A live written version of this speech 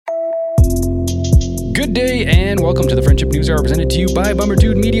Good day and welcome to the Friendship News Hour presented to you by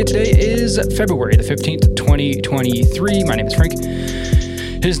Bummertude Media. Today is February the 15th, 2023. My name is Frank.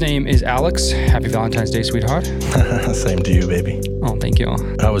 His name is Alex. Happy Valentine's Day, sweetheart. Same to you, baby. Oh, thank you.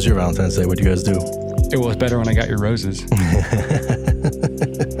 How was your Valentine's Day? What did you guys do? It was better when I got your roses.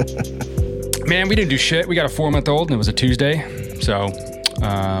 Man, we didn't do shit. We got a 4-month-old and it was a Tuesday. So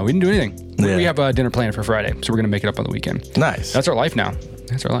we didn't do anything. Yeah. We have a dinner planned for Friday. So we're going to make it up on the weekend. Nice. That's our life now.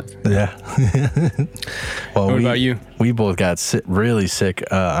 That's our life. Yeah. Well, what about you? We both got really sick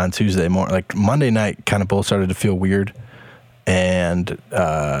on Tuesday morning. Like Monday night, kind of both started to feel weird, and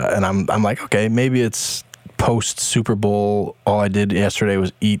I'm like, okay, maybe it's post Super Bowl. All I did yesterday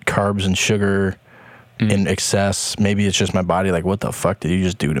was eat carbs and sugar in excess. Maybe it's just my body. Like, what the fuck did you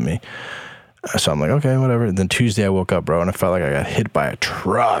just do to me? So I'm like, okay, whatever. And then Tuesday I woke up, bro, and I felt like I got hit by a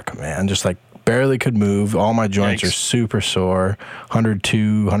truck, man. Just like barely could move. All my joints are super sore.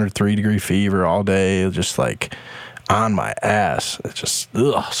 102, 103 degree fever all day. Just like on my ass. It's just,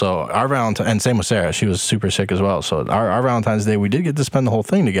 ugh. So our Valentine, and same with Sarah. She was super sick as well. So our Valentine's Day, we did get to spend the whole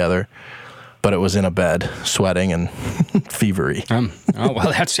thing together, but it was in a bed, sweating and fevery. Oh,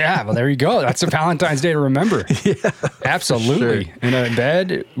 well, well, there you go. That's a Valentine's Day to remember. Yeah, absolutely. Sure. In a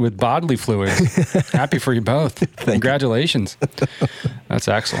bed with bodily fluids. Happy for you both. Congratulations. That's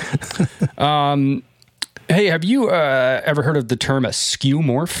excellent. Hey, have you ever heard of the term a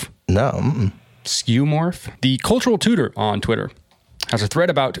skeuomorph? No. Mm-mm. Skeuomorph? The cultural tutor on Twitter has a thread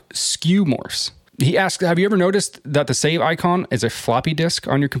about skeuomorphs. He asked, have you ever noticed that the save icon is a floppy disk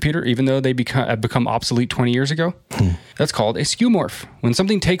on your computer, even though they have become obsolete 20 years ago? That's called a skeuomorph. When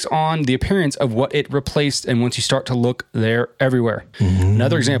something takes on the appearance of what it replaced, and once you start to look, they're everywhere.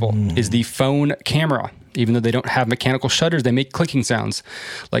 Another example is the phone camera. Even though they don't have mechanical shutters, they make clicking sounds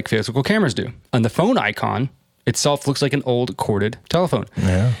like physical cameras do. And the phone icon itself looks like an old corded telephone.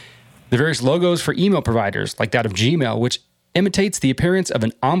 Yeah. The various logos for email providers, like that of Gmail, which imitates the appearance of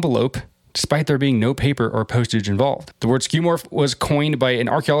an envelope, despite there being no paper or postage involved. The word skeuomorph was coined by an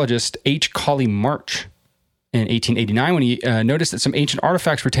archaeologist, H. Colley March, in 1889 when he noticed that some ancient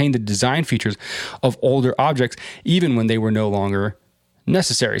artifacts retained the design features of older objects, even when they were no longer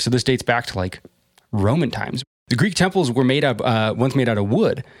necessary. So this dates back to like Roman times. The Greek temples were once made out of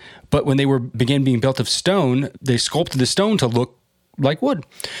wood, but when they began being built of stone, they sculpted the stone to look like wood.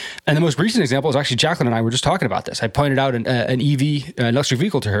 And the most recent example is actually Jacqueline and I were just talking about this. I pointed out an EV, an electric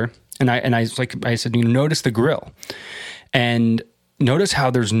vehicle, to her, and I said, you notice the grill, and notice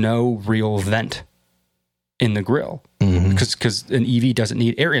how there's no real vent in the grill, because an EV doesn't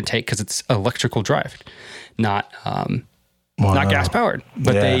need air intake because it's electrical drive, not gas powered.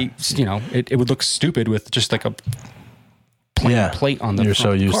 But it would look stupid with just like a plain plate on the. You're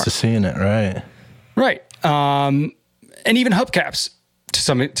so used car. to seeing it, right? Right. And even hubcaps to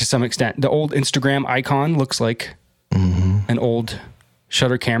some extent. The old Instagram icon looks like an old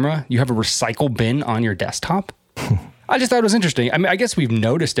shutter camera. You have a recycle bin on your desktop. I just thought it was interesting. I mean, I guess we've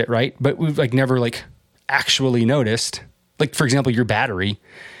noticed it, right? But we've never actually noticed. Like, for example, your battery.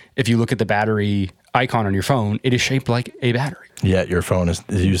 If you look at the battery icon on your phone, it is shaped like a battery. Yeah, your phone is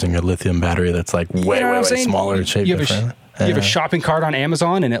using a lithium battery that's way smaller shape. You have a shopping cart on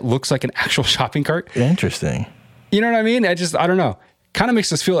Amazon and it looks like an actual shopping cart. Interesting. You know what I mean? I don't know. Kind of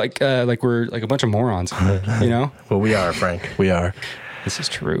makes us feel like we're like a bunch of morons, you know? Well, we are, Frank. We are. This is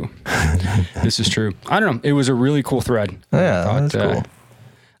true. This is true. I don't know. It was a really cool thread. Yeah, that's cool.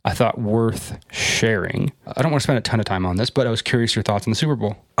 I thought worth sharing. I don't want to spend a ton of time on this, but I was curious your thoughts on the Super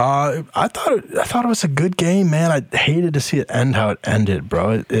Bowl. I thought it was a good game, man. I hated to see it end how it ended,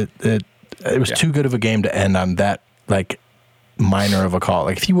 bro. It was too good of a game to end on that minor of a call.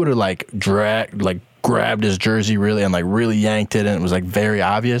 If he would have grabbed his jersey really and really yanked it and it was very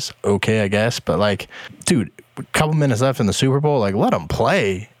obvious, okay, I guess. But dude, a couple minutes left in the Super Bowl, let him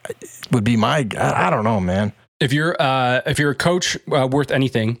play would be I don't know, man. If you're a coach worth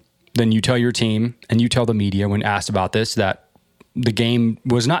anything, then you tell your team and you tell the media when asked about this that the game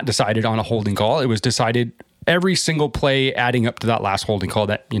was not decided on a holding call. It was decided every single play adding up to that last holding call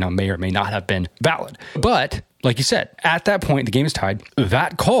that, may or may not have been valid. But like you said, at that point, the game is tied.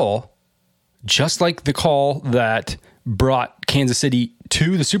 That call, just like the call that brought Kansas City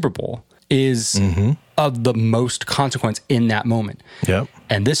to the Super Bowl, is of the most consequence in that moment. Yep.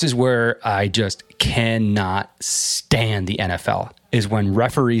 And this is where I just cannot stand the NFL, is when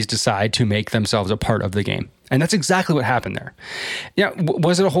referees decide to make themselves a part of the game. And that's exactly what happened there. Yeah,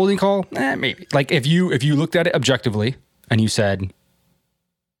 was it a holding call? Maybe. If you looked at it objectively and you said,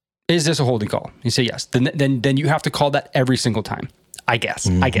 is this a holding call? You say yes. Then you have to call that every single time. I guess.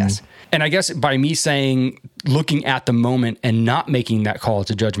 And I guess by me saying, looking at the moment and not making that call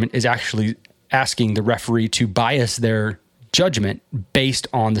to judgment is actually asking the referee to bias their judgment based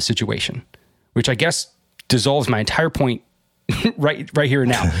on the situation, which I guess dissolves my entire point right here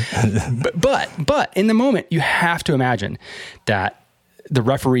and now. but in the moment, you have to imagine that the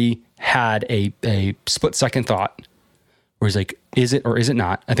referee had a split second thought where he's like, is it or is it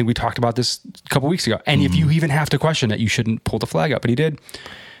not? I think we talked about this a couple weeks ago. And if you even have to question it, you shouldn't pull the flag up. But he did.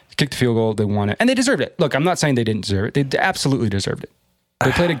 He kicked the field goal. They won it. And they deserved it. Look, I'm not saying they didn't deserve it. They absolutely deserved it.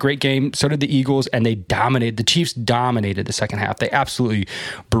 They played a great game. So did the Eagles, and they dominated. The Chiefs dominated the second half. They absolutely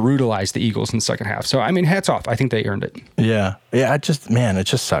brutalized the Eagles in the second half. So, I mean, hats off. I think they earned it. Yeah. It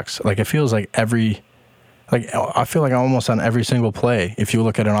just sucks. Like, it feels like I feel like almost on every single play, if you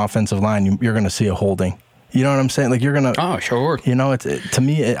look at an offensive line, you're going to see a holding. You know what I'm saying? Like, you're going to... Oh, sure. You know, to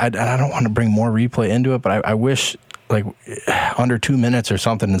me, I don't want to bring more replay into it, but I wish, like, under 2 minutes or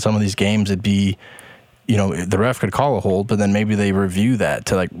something in some of these games, it'd be... You know, the ref could call a hold, but then maybe they review that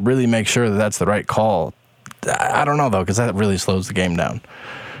to, like, really make sure that that's the right call. I don't know, though, because that really slows the game down.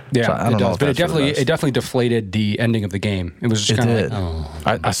 Yeah, so it does. But it definitely deflated the ending of the game. It was just kind of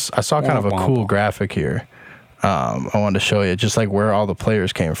like, I saw kind of a cool graphic here. I wanted to show you just like where all the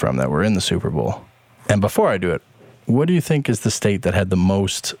players came from that were in the Super Bowl. And before I do it, what do you think is the state that had the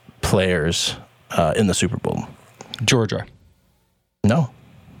most players in the Super Bowl? Georgia. No.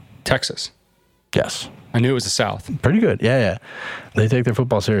 Texas. Yes. I knew it was the South. Pretty good. Yeah. They take their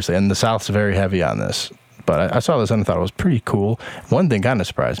football seriously, and the South's very heavy on this. But I saw this and I thought it was pretty cool. One thing kind of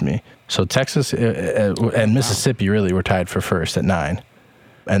surprised me. So Texas and Mississippi really were tied for first at 9.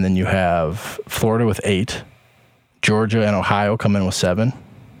 And then you have Florida with 8. Georgia and Ohio come in with 7.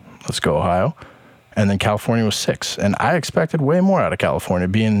 Let's go, Ohio. And then California was 6. And I expected way more out of California,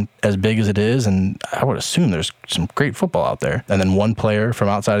 being as big as it is. And I would assume there's some great football out there. And then one player from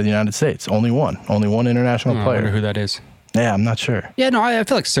outside of the United States. Only one international player. I wonder who that is. Yeah, I'm not sure. Yeah, no, I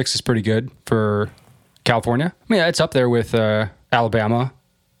feel like 6 is pretty good for California. I mean, it's up there with Alabama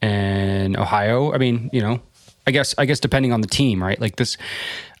and Ohio. I mean, you know, I guess depending on the team, right? Like this,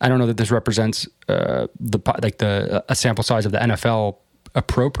 I don't know that this represents a sample size of the NFL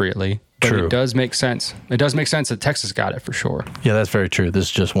appropriately. But True. It does make sense. It does make sense that Texas got it for sure. Yeah, that's very true. This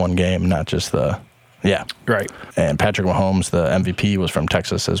is just one game, not just yeah. Right. And Patrick Mahomes, the MVP, was from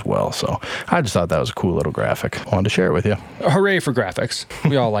Texas as well. So I just thought that was a cool little graphic. I wanted to share it with you. Hooray for graphics.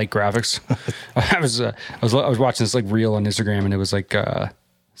 We all like graphics. I was watching this like reel on Instagram, and it was like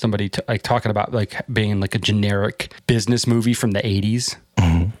somebody talking about like being like a generic business movie from the 80s.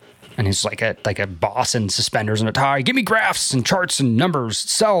 Mm-hmm. And he's like a boss in suspenders and a tie. Give me graphs and charts and numbers,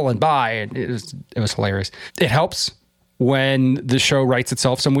 sell and buy. And it was hilarious. It helps when the show writes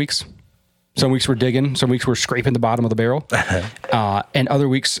itself some weeks. Some weeks we're digging. Some weeks we're scraping the bottom of the barrel. And other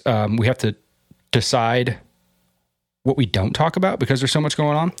weeks we have to decide what we don't talk about because there's so much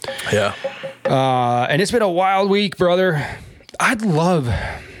going on. Yeah. And it's been a wild week, brother. I'd love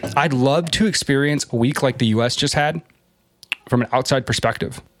to experience a week like the U.S. just had from an outside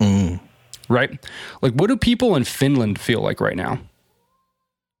perspective. Right? Like, what do people in Finland feel like right now?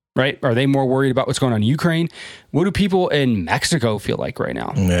 Right? Are they more worried about what's going on in Ukraine? What do people in Mexico feel like right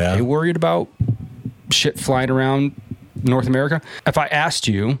now? Yeah. Are they worried about shit flying around North America? If I asked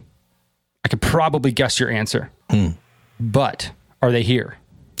you, I could probably guess your answer. But are they here?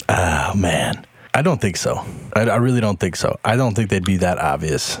 Oh, man. I don't think so. I really don't think so. I don't think they'd be that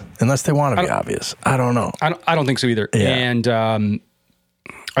obvious unless they want to be obvious. I don't know. I don't think so either. Yeah. And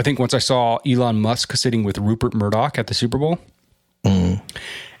I think once I saw Elon Musk sitting with Rupert Murdoch at the Super Bowl,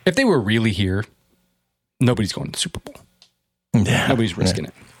 if they were really here, nobody's going to the Super Bowl. Yeah. Nobody's risking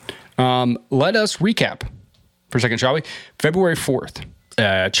it. Let us recap for a second, shall we? February 4th,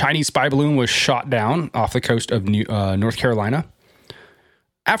 a Chinese spy balloon was shot down off the coast of North Carolina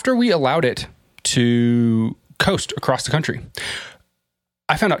after we allowed it to coast across the country.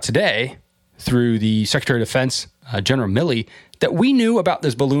 I found out today through the Secretary of Defense, General Milley, that we knew about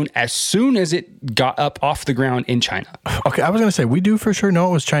this balloon as soon as it got up off the ground in China. Okay, I was going to say, we do for sure know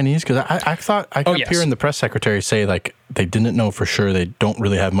it was Chinese, because I thought, I kept hearing the press secretary say, like, they didn't know for sure. They don't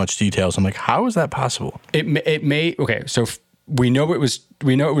really have much details. I'm like, how is that possible? It may, okay, so we know it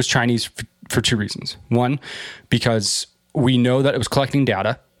was Chinese for 2 reasons. One, because we know that it was collecting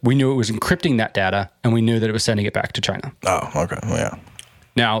data. We knew it was encrypting that data, and we knew that it was sending it back to China. Oh, okay, well, yeah.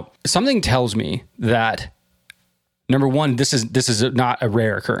 Now, something tells me that, number one, this is not a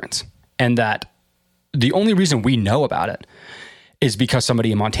rare occurrence, and that the only reason we know about it is because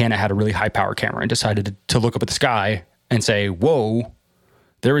somebody in Montana had a really high power camera and decided to look up at the sky and say, whoa,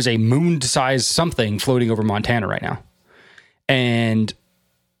 there is a moon-sized something floating over Montana right now. And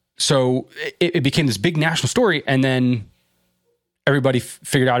so it became this big national story, and then everybody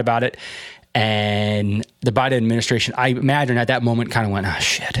figured out about it. And the Biden administration, I imagine at that moment, kind of went, oh,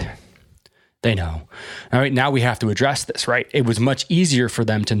 shit. They know. All right, now we have to address this, right? It was much easier for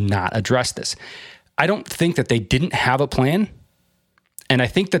them to not address this. I don't think that they didn't have a plan. And I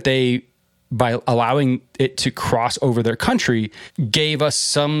think that they, by allowing it to cross over their country, gave us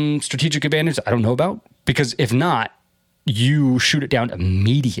some strategic advantage I don't know about. Because if not, you shoot it down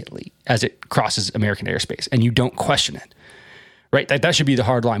immediately as it crosses American airspace and you don't question it, right? That should be the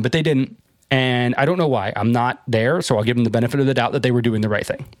hard line, but they didn't. And I don't know why. I'm not there, so I'll give them the benefit of the doubt that they were doing the right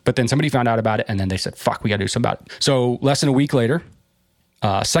thing. But then somebody found out about it, and then they said, fuck, we got to do something about it. So less than a week later,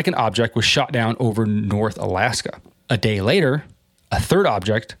 a second object was shot down over North Alaska. A day later, a third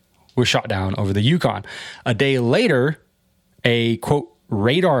object was shot down over the Yukon. A day later, a, quote,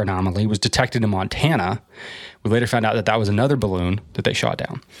 radar anomaly was detected in Montana. We later found out that that was another balloon that they shot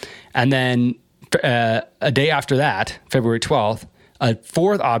down. And then a day after that, February 12th, a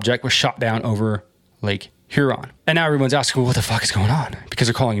fourth object was shot down over Lake Huron. And now everyone's asking, well, what the fuck is going on? Because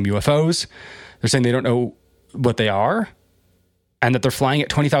they're calling them UFOs. They're saying they don't know what they are and that they're flying at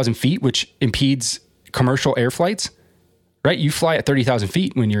 20,000 feet, which impedes commercial air flights, right? You fly at 30,000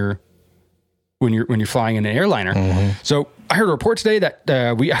 feet when you're flying in an airliner. Mm-hmm. So I heard a report today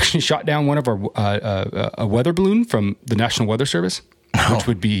that we actually shot down one of our a weather balloon from the National Weather Service, which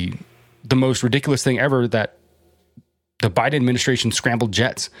would be the most ridiculous thing ever, that the Biden administration scrambled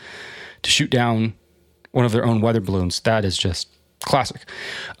jets to shoot down one of their own weather balloons. That is just classic.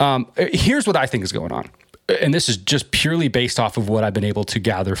 Here's what I think is going on. And this is just purely based off of what I've been able to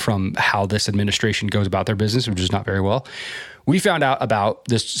gather from how this administration goes about their business, which is not very well. We found out about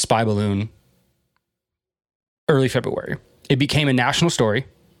this spy balloon early February. It became a national story,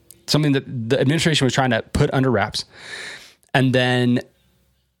 something that the administration was trying to put under wraps. And then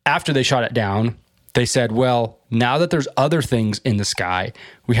after they shot it down, they said, well, now that there's other things in the sky,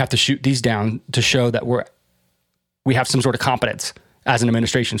 we have to shoot these down to show that we have some sort of competence as an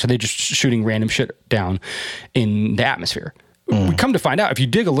administration. So they're just shooting random shit down in the atmosphere. We come to find out, if you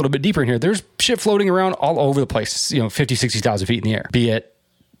dig a little bit deeper in here, there's shit floating around all over the place, 50, 60,000 feet in the air, be it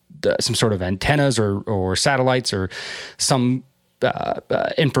some sort of antennas or satellites or some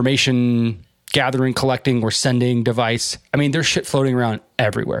information gathering, collecting, or sending device. I mean, there's shit floating around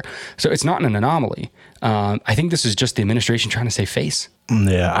everywhere. So it's not an anomaly. I think this is just the administration trying to save face.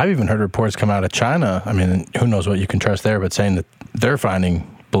 Yeah, I've even heard reports come out of China. I mean, who knows what you can trust there, but saying that they're finding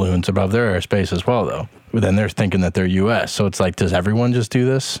balloons above their airspace as well, though. But then they're thinking that they're U.S. So it's like, does everyone just do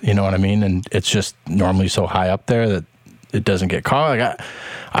this? You know what I mean? And it's just normally so high up there that it doesn't get caught. Like,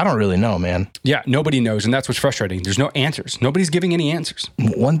 I don't really know, man. Yeah, nobody knows, and that's what's frustrating. There's no answers. Nobody's giving any answers.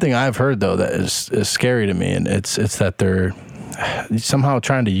 One thing I've heard, though, that is scary to me, and it's that they're somehow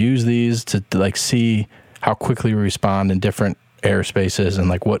trying to use these to like see how quickly we respond in different airspaces and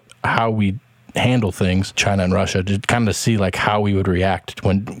like how we handle things, China and Russia, to kind of see like how we would react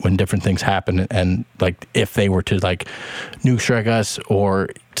when different things happen, and like if they were to like nuke strike us or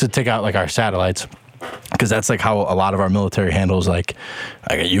to take out like our satellites. Because that's like how a lot of our military handles like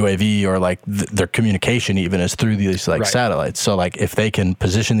a UAV or like their communication even is through these like satellites. So like if they can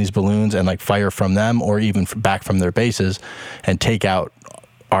position these balloons and like fire from them or even back from their bases and take out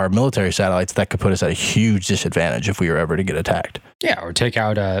our military satellites, that could put us at a huge disadvantage if we were ever to get attacked. Yeah, or take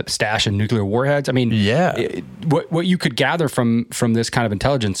out a stash of nuclear warheads. I mean, what you could gather from this kind of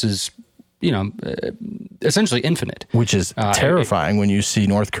intelligence is, essentially infinite. Which is terrifying when you see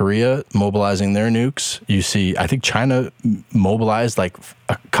North Korea mobilizing their nukes. You see, I think China mobilized like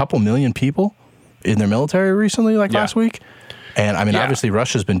a couple million people in their military recently, last week. And I mean, obviously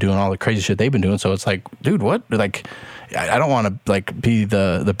Russia's been doing all the crazy shit they've been doing. So it's like, dude, what? Like, I don't want to like be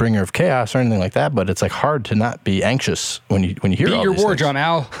the bringer of chaos or anything like that, but it's like hard to not be anxious when you hear all your these war things. drum,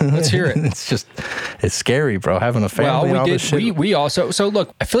 Al. Let's hear it. It's scary, bro. Having a family. Well, and all this shit. We also. So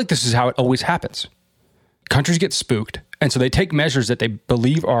look, I feel like this is how it always happens. Countries get spooked, and so they take measures that they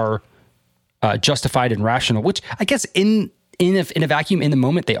believe are justified and rational, which I guess in a vacuum, in the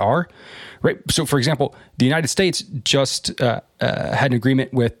moment, they are. Right. So, for example, the United States just had an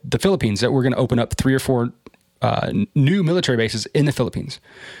agreement with the Philippines that we're going to open up 3 or 4 new military bases in the Philippines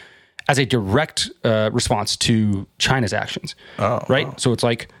as a direct response to China's actions. Right. Wow. So it's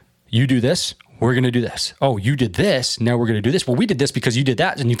like, you do this, we're going to do this. Oh, you did this, now we're going to do this. Well, we did this because you did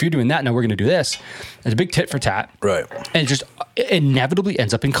that. And if you're doing that, now we're going to do this. It's a big tit for tat. Right. And it just inevitably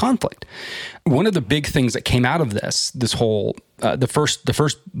ends up in conflict. One of the big things that came out of this whole, the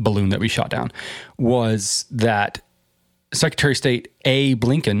first balloon that we shot down, was that Secretary of State A.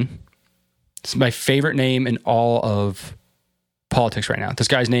 Blinken, it's my favorite name in all of politics right now. This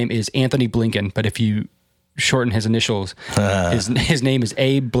guy's name is Anthony Blinken, but if you shorten his initials. His name is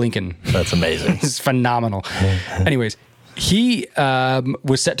Abe Blinken. That's amazing. It's phenomenal. Anyways, he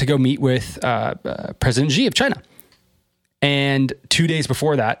was set to go meet with President Xi of China. And 2 days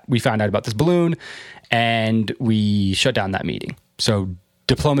before that, we found out about this balloon and we shut down that meeting. So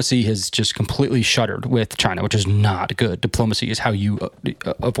diplomacy has just completely shuttered with China, which is not good. Diplomacy is how you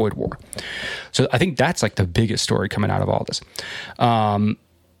avoid war. So I think that's like the biggest story coming out of all this.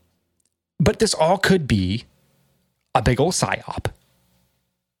 But this all could be a big old psyop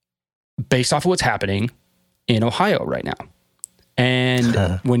based off of what's happening in Ohio right now.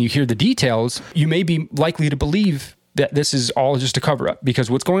 And when you hear the details, you may be likely to believe that this is all just a cover up, because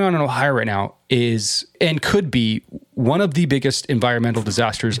what's going on in Ohio right now is, and could be, one of the biggest environmental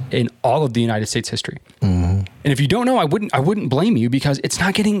disasters in all of the United States history. Mm-hmm. And if you don't know, I wouldn't blame you, because it's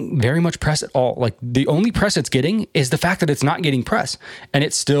not getting very much press at all. Like, the only press it's getting is the fact that it's not getting press, and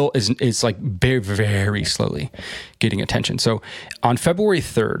it still is like very, very slowly getting attention. So on February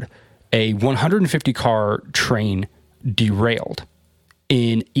 3rd, a 150 car train derailed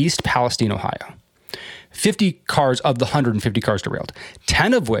in East Palestine, Ohio. 50 cars of the 150 cars derailed,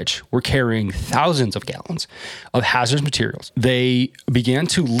 10 of which were carrying thousands of gallons of hazardous materials. They began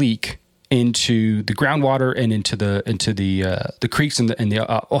to leak into the groundwater and into the creeks in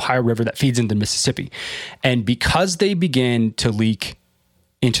the Ohio River that feeds into Mississippi. And because they began to leak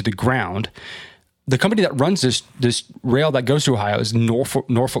into the ground, the company that runs this rail that goes to Ohio is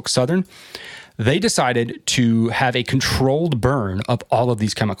Norfolk Southern. They decided to have a controlled burn of all of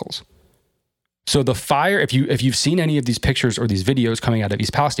these chemicals. So the fire, if you've seen any of these pictures or these videos coming out of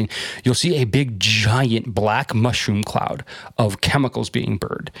East Palestine, you'll see a big, giant black mushroom cloud of chemicals being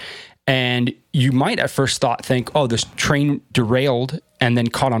burned. And you might at first think, oh, this train derailed and then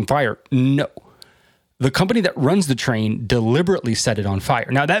caught on fire. No. The company that runs the train deliberately set it on fire.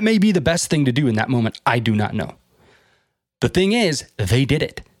 Now, that may be the best thing to do in that moment. I do not know. The thing is, they did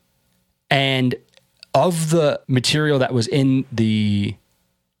it. And of the material that was in the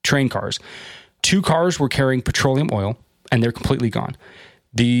train cars, 2 cars were carrying petroleum oil, and they're completely gone.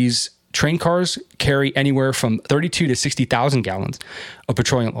 These train cars carry anywhere from 32 to 60,000 gallons of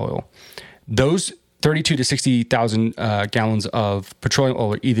petroleum oil. Those 32 to 60,000 gallons of petroleum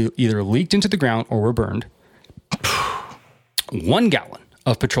oil either leaked into the ground or were burned. 1 gallon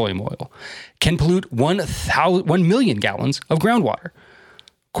of petroleum oil can pollute 1 million gallons of groundwater.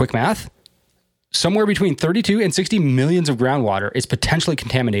 Quick math. Somewhere between 32 and 60 millions of groundwater is potentially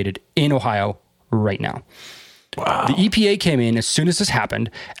contaminated in Ohio right now. Wow. The EPA came in as soon as this happened,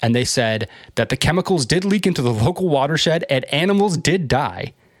 and they said that the chemicals did leak into the local watershed and animals did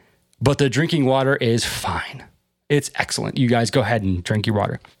die, but the drinking water is fine. It's excellent. You guys go ahead and drink your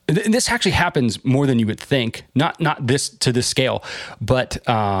water. And this actually happens more than you would think. Not this to this scale, but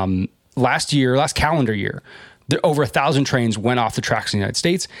last calendar year, over 1,000 trains went off the tracks in the United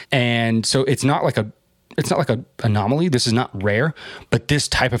States. And so it's not like an anomaly. This is not rare, but this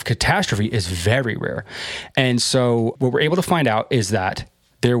type of catastrophe is very rare. And so what we're able to find out is that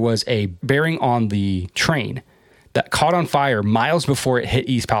there was a bearing on the train that caught on fire miles before it hit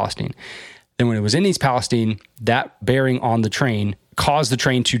East Palestine. Then when it was in East Palestine, that bearing on the train caused the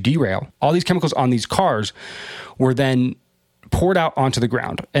train to derail. All these chemicals on these cars were then poured out onto the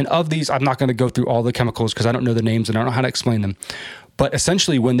ground. And of these, I'm not going to go through all the chemicals because I don't know the names and I don't know how to explain them. But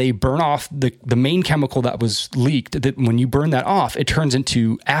essentially, when they burn off the main chemical that was leaked, that when you burn that off, it turns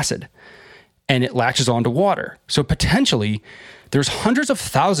into acid and it latches onto water. So potentially, there's hundreds of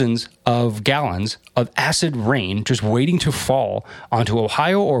thousands of gallons of acid rain just waiting to fall onto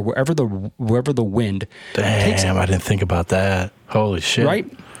Ohio or wherever the wind takes it. I didn't think about that. Holy shit.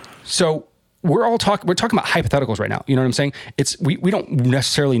 Right? So we're talking about hypotheticals right now. You know what I'm saying? We don't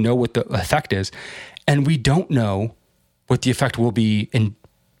necessarily know what the effect is, and we don't know what the effect will be in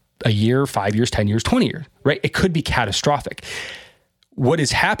a year, 5 years, 10 years, 20 years, right? It could be catastrophic. What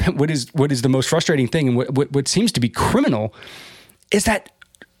is the most frustrating thing and what seems to be criminal is that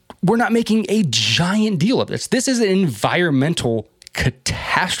we're not making a giant deal of this. This is an environmental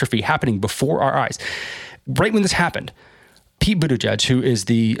catastrophe happening before our eyes. Right when this happened, Pete Buttigieg, who is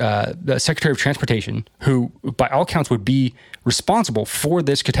the Secretary of Transportation, who by all accounts would be responsible for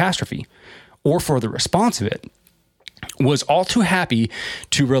this catastrophe or for the response of it, was all too happy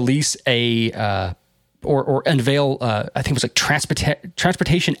to release or unveil, I think it was like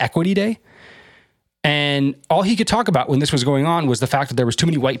Transportation Equity Day. And all he could talk about when this was going on was the fact that there was too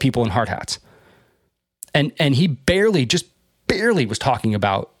many white people in hard hats. And he barely was talking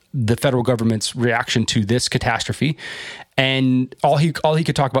about the federal government's reaction to this catastrophe. And all he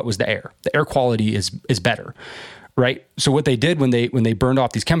could talk about was the air. The air quality is better. right? So what they did when they burned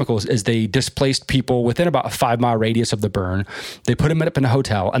off these chemicals is they displaced people within about a 5-mile radius of the burn. They put them up in a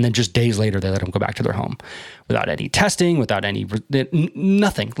hotel, and then just days later, they let them go back to their home without any testing, without any,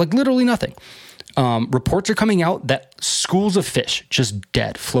 nothing, like literally nothing. Reports are coming out that schools of fish just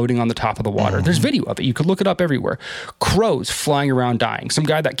dead, floating on the top of the water. Mm-hmm. There's video of it. You could look it up everywhere. Crows flying around dying. Some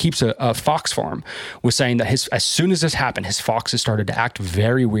guy that keeps a fox farm was saying that as soon as this happened, his foxes started to act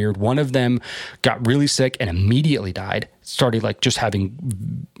very weird. One of them got really sick and immediately died. Started like just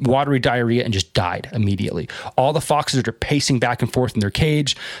having watery diarrhea and just died immediately. All the foxes are pacing back and forth in their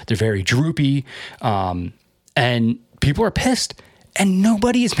cage. They're very droopy. And people are pissed. And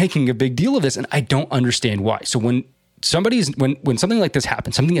nobody is making a big deal of this, and I don't understand why. So when something like this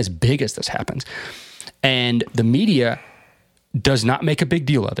happens, something as big as this happens, and the media does not make a big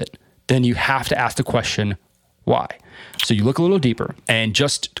deal of it, then you have to ask the question, why? So you look a little deeper, and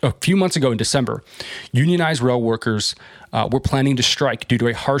just a few months ago in December, unionized rail workers were planning to strike due to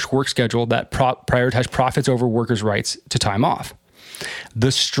a harsh work schedule that prioritized profits over workers' rights to time off.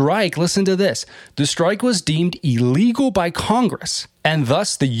 The strike, listen to this, the strike was deemed illegal by Congress, and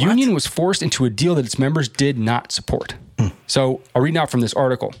thus the union was forced into a deal that its members did not support. So I'll read now from this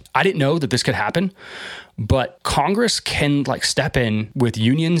article. I didn't know that this could happen, but Congress can like step in with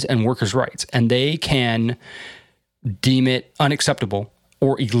unions and workers' rights, and they can deem it unacceptable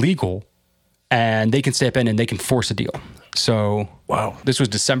or illegal, and they can step in and they can force a deal. So wow, this was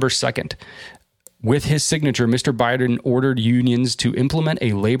December 2nd. With his signature, Mr. Biden ordered unions to implement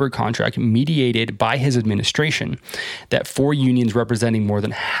a labor contract mediated by his administration that 4 unions representing more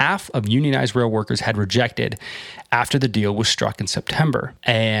than half of unionized rail workers had rejected after the deal was struck in September.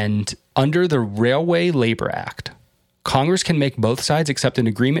 And under the Railway Labor Act, Congress can make both sides accept an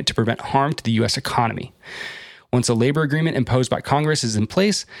agreement to prevent harm to the U.S. economy. Once a labor agreement imposed by Congress is in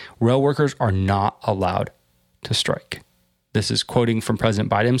place, rail workers are not allowed to strike. This is quoting from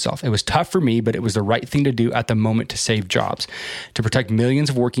President Biden himself. It was tough for me, but it was the right thing to do at the moment to save jobs, to protect millions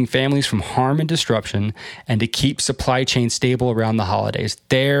of working families from harm and disruption, and to keep supply chains stable around the holidays.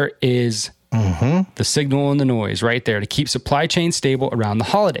 There is the signal and the noise right there, to keep supply chains stable around the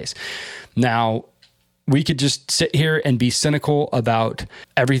holidays. Now, we could just sit here and be cynical about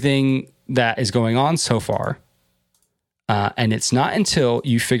everything that is going on so far. And it's not until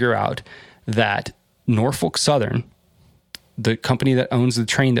you figure out that Norfolk Southern, the company that owns the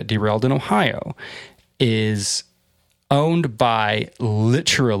train that derailed in Ohio, is owned by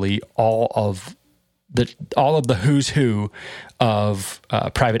literally all of the who's who of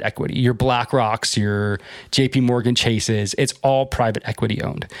private equity. Your BlackRocks, your JP Morgan Chases, it's all private equity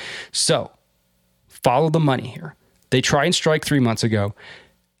owned. So follow the money here. They try and strike 3 months ago.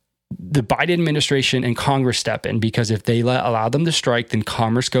 The Biden administration and Congress step in, because if they allow them to strike, then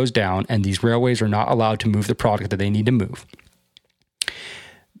commerce goes down and these railways are not allowed to move the product that they need to move.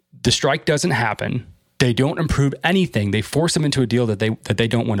 The strike doesn't happen. They don't improve anything. They force them into a deal that they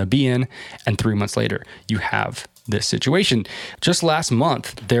don't want to be in. And 3 months later, you have this situation. Just last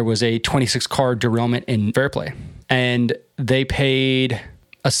month, there was a 26-car derailment in Fairplay, and they paid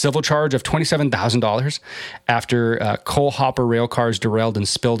a civil charge of $27,000 after coal hopper rail cars derailed and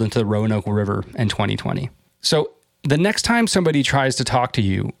spilled into the Roanoke River in 2020. So the next time somebody tries to talk to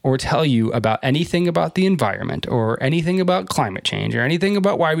you or tell you about anything about the environment or anything about climate change or anything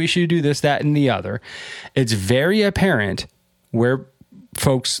about why we should do this, that, and the other, it's very apparent where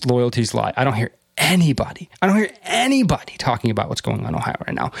folks' loyalties lie. I don't hear anybody talking about what's going on in Ohio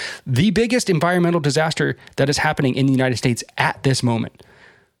right now. The biggest environmental disaster that is happening in the United States at this moment.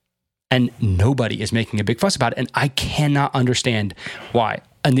 And nobody is making a big fuss about it. And I cannot understand why.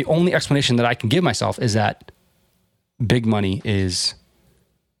 And the only explanation that I can give myself is that big money is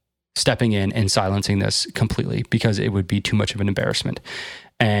stepping in and silencing this completely, because it would be too much of an embarrassment.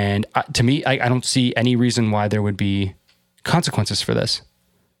 And to me, I don't see any reason why there would be consequences for this.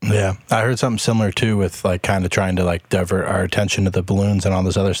 Yeah, I heard something similar too, with like kind of trying to like divert our attention to the balloons and all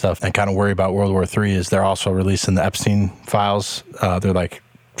this other stuff and kind of worry about World War III. Is they're also releasing the Epstein files. They're like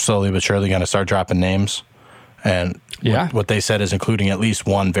slowly but surely going to start dropping names. And what they said is including at least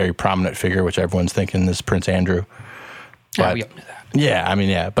one very prominent figure, which everyone's thinking is Prince Andrew. But, we all knew that. Yeah, I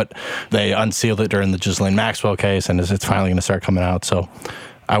mean, but they unsealed it during the Ghislaine Maxwell case, and it's finally going to start coming out. So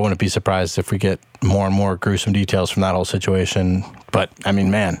I wouldn't be surprised if we get more and more gruesome details from that whole situation. But, I mean,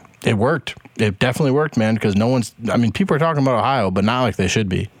 man, it worked. It definitely worked, man, because people are talking about Ohio, but not like they should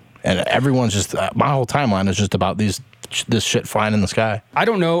be. And everyone's just, my whole timeline is just about this shit flying in the sky. I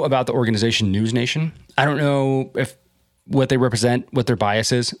don't know about the organization News Nation. I don't know if what they represent, what their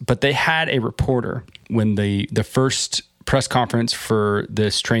bias is, but they had a reporter when the first press conference for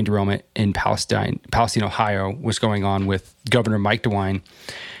this train derailment in Palestine, Ohio, was going on with Governor Mike DeWine.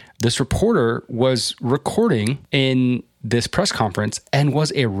 This reporter was recording in this press conference and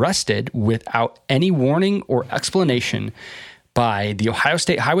was arrested without any warning or explanation by the Ohio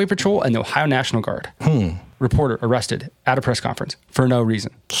State Highway Patrol and the Ohio National Guard. Reporter arrested at a press conference for no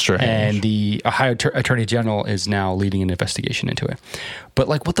reason. Strange. And the Ohio Attorney General is now leading an investigation into it. But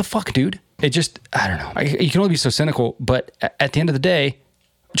like, what the fuck, dude? It just, I don't know. You can only be so cynical, but at the end of the day,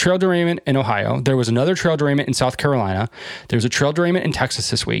 trail derailment in Ohio. There was another trail derailment in South Carolina. There's a trail derailment in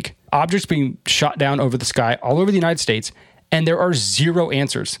Texas this week. Objects being shot down over the sky all over the United States. And there are zero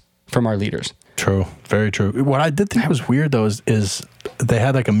answers from our leaders. True. Very true. What I did think was weird though is they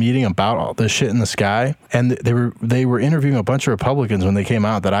had like a meeting about all this shit in the sky, and they were interviewing a bunch of Republicans when they came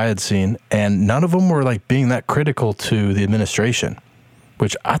out that I had seen, and none of them were like being that critical to the administration,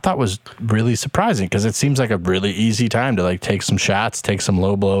 which I thought was really surprising because it seems like a really easy time to like take some shots, take some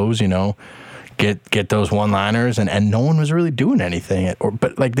low blows, you know, get those one-liners, and no one was really doing anything.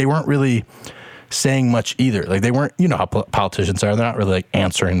 But like they weren't really saying much either. Like they weren't, you know how politicians are, they're not really like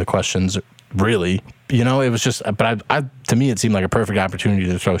answering the questions really, you know. It was just, but I to me it seemed like a perfect opportunity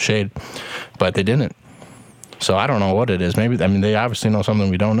to throw shade, but they didn't. So I don't know what it is. Maybe, I mean, they obviously know something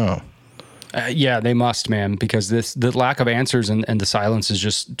we don't know. Yeah, they must, man, because the lack of answers and the silence is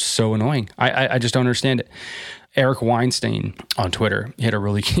just so annoying. I just don't understand it. Eric Weinstein on Twitter, he had a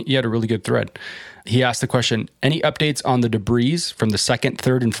really good thread. He asked the question, any updates on the debris from the second,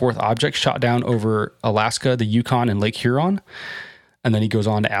 third, and fourth objects shot down over Alaska, the Yukon, and Lake Huron? And then he goes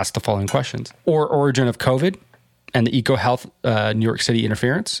on to ask the following questions. Or origin of COVID and the EcoHealth New York City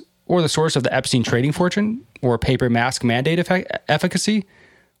interference, or the source of the Epstein trading fortune, or paper mask mandate efficacy,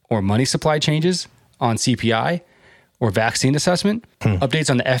 or money supply changes on CPI, or vaccine assessment,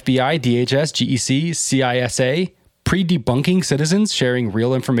 updates on the FBI, DHS, GEC, CISA, pre-debunking citizens sharing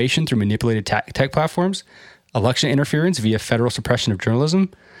real information through manipulated tech platforms, election interference via federal suppression of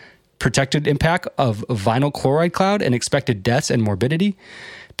journalism, protected impact of vinyl chloride cloud and expected deaths and morbidity,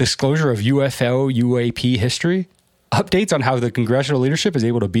 disclosure of UFO, UAP history, updates on how the congressional leadership is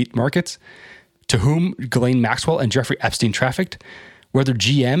able to beat markets, to whom Ghislaine Maxwell and Jeffrey Epstein trafficked, whether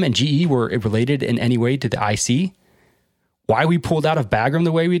GM and GE were related in any way to the IC, why we pulled out of Bagram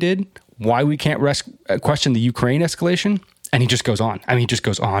the way we did, why we can't question the Ukraine escalation, and he just goes on. I mean, he just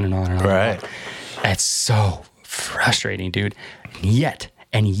goes on and on and on. Right. And on. It's so frustrating, dude.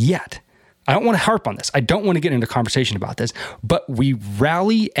 And yet, I don't want to harp on this. I don't want to get into a conversation about this, but we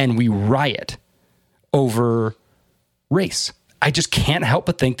rally and we riot over race. I just can't help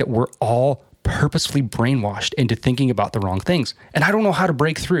but think that we're all purposefully brainwashed into thinking about the wrong things. And I don't know how to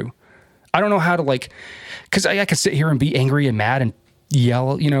break through. I don't know how to because I could sit here and be angry and mad and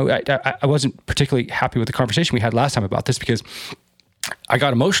yell. You know, I wasn't particularly happy with the conversation we had last time about this because I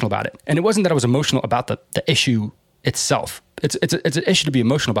got emotional about it. And it wasn't that I was emotional about the issue itself. It's an issue to be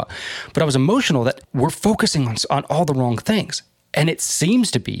emotional about. But I was emotional that we're focusing on all the wrong things. And it seems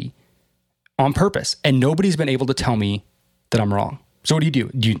to be on purpose. And nobody's been able to tell me that I'm wrong. So what do?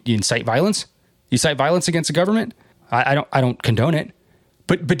 Do you incite violence? You incite violence against the government? I don't condone it.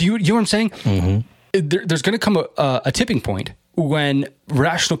 But do you know what I'm saying? Mm-hmm. There's going to come a tipping point when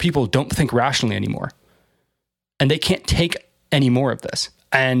rational people don't think rationally anymore. And they can't take any more of this.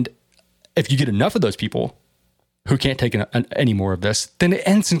 And if you get enough of those people who can't take any more of this, then it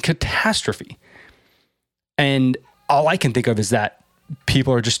ends in catastrophe. And all I can think of is that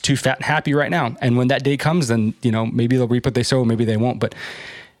people are just too fat and happy right now. And when that day comes, then, you know, maybe they'll reap what they sow, maybe they won't. But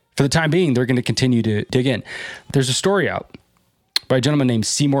for the time being, they're going to continue to dig in. There's a story out by a gentleman named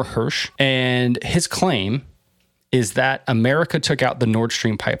Seymour Hersh, and his claim is that America took out the Nord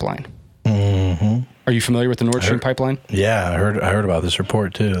Stream pipeline. Mm-hmm. Are you familiar with the Nord Stream pipeline? Yeah, I heard about this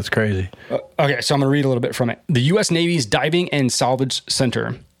report too. That's crazy. Okay, so I'm going to read a little bit from it. The U.S. Navy's Diving and Salvage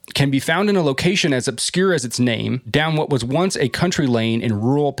Center can be found in a location as obscure as its name, down what was once a country lane in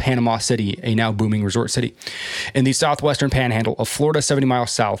rural Panama City, a now booming resort city, in the southwestern panhandle of Florida, 70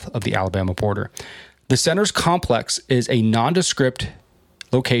 miles south of the Alabama border. The center's complex is a nondescript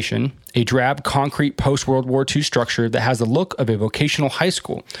location, a drab concrete post-World War II structure that has the look of a vocational high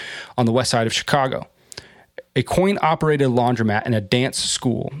school on the west side of Chicago. A coin-operated laundromat and a dance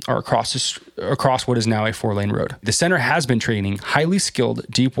school are across what is now a 4-lane road. The center has been training highly skilled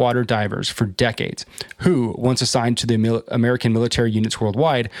deep-water divers for decades, who, once assigned to the American military units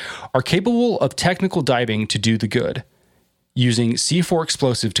worldwide, are capable of technical diving to do the good, using C4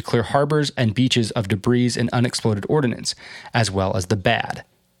 explosive to clear harbors and beaches of debris and unexploded ordnance, as well as the bad,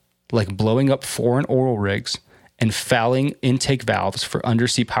 like blowing up foreign oil rigs and fouling intake valves for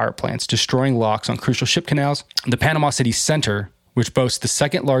undersea power plants, destroying locks on crucial ship canals. The Panama City Center, which boasts the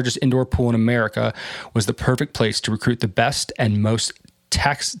second largest indoor pool in America, was the perfect place to recruit the best and most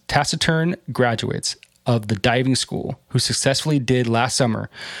taciturn graduates of the diving school who successfully did last summer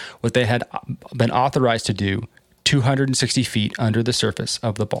what they had been authorized to do 260 feet under the surface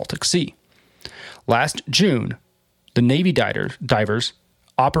of the Baltic Sea. Last June, the Navy divers,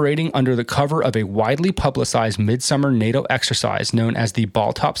 operating under the cover of a widely publicized midsummer NATO exercise known as the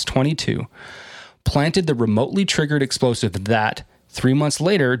Baltops 22, planted the remotely triggered explosive that, 3 months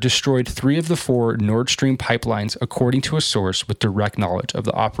later, destroyed 3 of the 4 Nord Stream pipelines, according to a source with direct knowledge of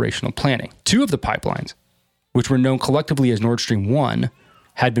the operational planning. 2 of the pipelines, which were known collectively as Nord Stream 1,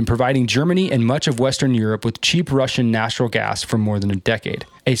 had been providing Germany and much of Western Europe with cheap Russian natural gas for more than a decade.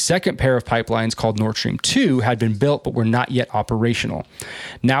 A second pair of pipelines called Nord Stream 2 had been built but were not yet operational.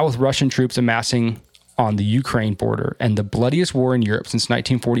 Now, with Russian troops amassing on the Ukraine border and the bloodiest war in Europe since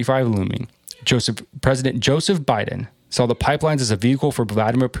 1945 looming, President Joseph Biden saw the pipelines as a vehicle for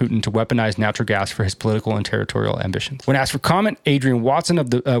Vladimir Putin to weaponize natural gas for his political and territorial ambitions. When asked for comment, Adrian Watson of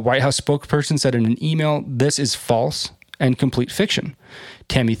the White House spokesperson said in an email, "This is false and complete fiction."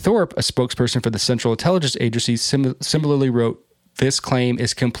 Tammy Thorpe, a spokesperson for the Central Intelligence Agency, similarly wrote, "This claim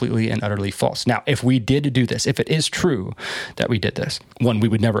is completely and utterly false." Now, if we did do this, if it is true that we did this, one, we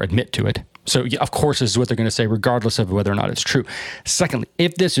would never admit to it. So, yeah, of course, this is what they're going to say, regardless of whether or not it's true. Secondly,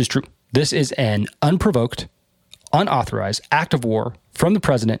 if this is true, this is an unprovoked, unauthorized act of war from the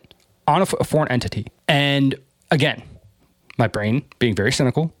president on a foreign entity. And again, my brain being very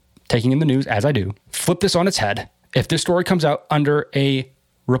cynical, taking in the news as I do, flip this on its head. If this story comes out under a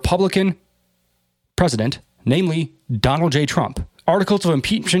Republican president, namely Donald J. Trump, articles of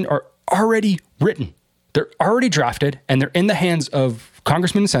impeachment are already written. They're already drafted, and they're in the hands of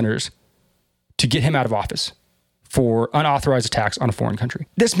congressmen and senators to get him out of office for unauthorized attacks on a foreign country.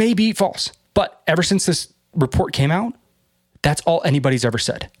 This may be false, but ever since this report came out, that's all anybody's ever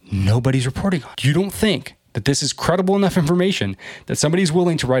said. Nobody's reporting on it. You don't think that this is credible enough information that somebody's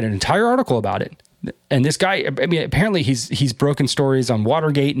willing to write an entire article about it? And this guy, I mean, apparently he's broken stories on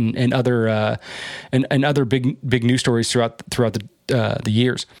Watergate and other big news stories throughout the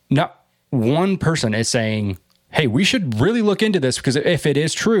years. Not one person is saying, "Hey, we should really look into this, because if it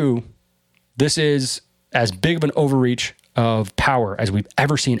is true, this is as big of an overreach of power as we've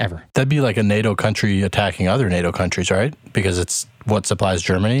ever seen ever." That'd be like a NATO country attacking other NATO countries, right? Because it's what supplies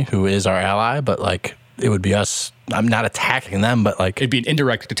Germany, who is our ally, but like it would be us. I'm not attacking them, but like it'd be an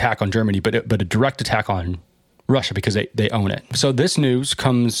indirect attack on Germany, but a direct attack on Russia because they own it. So this news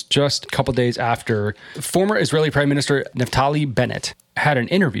comes just a couple days after former Israeli Prime Minister Naftali Bennett had an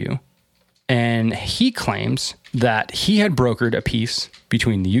interview, and he claims that he had brokered a peace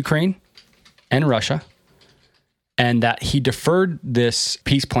between the Ukraine and Russia, and that he deferred this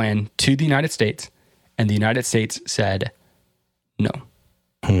peace plan to the United States, and the United States said no.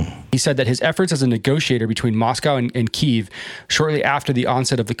 He said that his efforts as a negotiator between Moscow and Kyiv shortly after the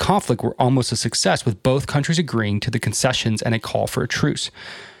onset of the conflict were almost a success, with both countries agreeing to the concessions and a call for a truce.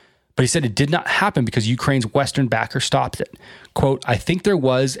 But he said it did not happen because Ukraine's Western backer stopped it. Quote, "I think there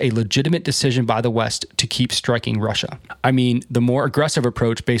was a legitimate decision by the West to keep striking Russia. I mean, the more aggressive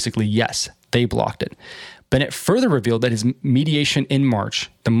approach, basically, yes, they blocked it." Bennett further revealed that his mediation in March,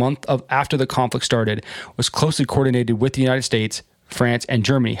 the month after the conflict started, was closely coordinated with the United States, France, and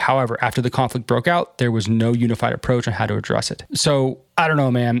Germany. However, after the conflict broke out, there was no unified approach on how to address it. So I don't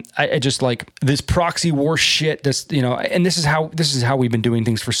know, man. I just like this proxy war shit. This, and this is how we've been doing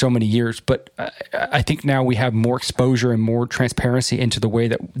things for so many years. But I think now we have more exposure and more transparency into the way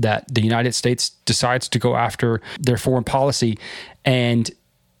that the United States decides to go after their foreign policy, and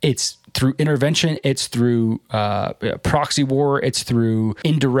it's through intervention, it's through proxy war, it's through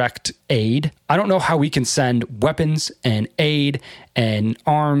indirect aid. I don't know how we can send weapons and aid and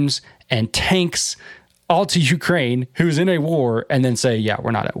arms and tanks all to Ukraine, who's in a war, and then say, yeah,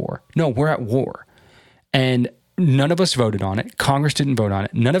 we're not at war. No, we're at war. And none of us voted on it. Congress didn't vote on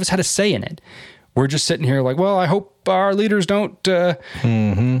it. None of us had a say in it. We're just sitting here like, well, I hope our leaders don't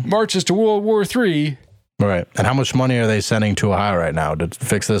march us to World War III. Right. And how much money are they sending to Ohio right now to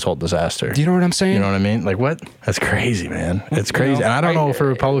fix this whole disaster? Do you know what I'm saying? You know what I mean? Like, what? That's crazy, man. It's crazy. And I don't know if a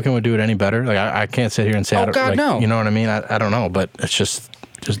Republican would do it any better. Like, I can't sit here and say, no. You know what I mean? I don't know. But it's just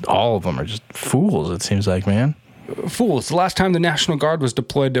all of them are just fools, it seems like, man. Fools. The last time the National Guard was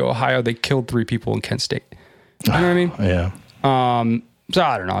deployed to Ohio, they killed 3 people in Kent State. You know what I mean? Yeah. So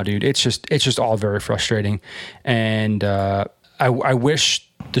I don't know, dude. It's just all very frustrating. And I wish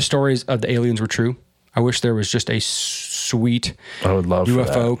the stories of the aliens were true. I wish there was just a sweet I would love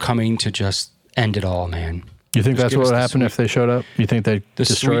UFO coming to just end it all, man. You think that's give what us would the happen sweet- if they showed up? You think they The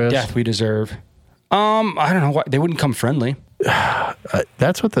destroy sweet us? death we deserve. I don't know why they wouldn't come friendly.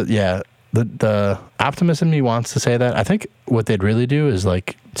 That's what the optimist in me wants to say that. I think what they'd really do is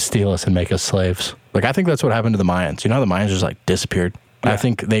like steal us and make us slaves. Like I think that's what happened to the Mayans. You know how the Mayans just like disappeared? Yeah. I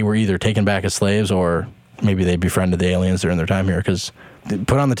think they were either taken back as slaves or maybe they befriended the aliens during their time here, because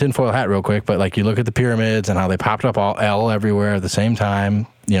put on the tinfoil hat real quick, but like you look at the pyramids and how they popped up all everywhere at the same time,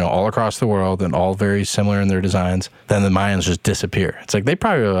 you know, all across the world and all very similar in their designs. Then the Mayans just disappear. It's like they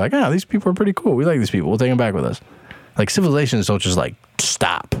probably were like, these people are pretty cool. We like these people. We'll take them back with us. Like civilizations don't just like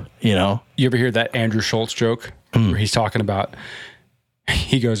stop, you know? You ever hear that Andrew Schultz joke where he's talking about,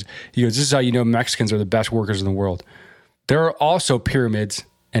 he goes, this is how you know Mexicans are the best workers in the world. There are also pyramids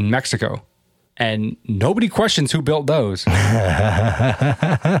in Mexico, and nobody questions who built those. That's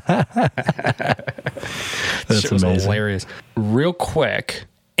Shit was amazing. hilarious. Real quick,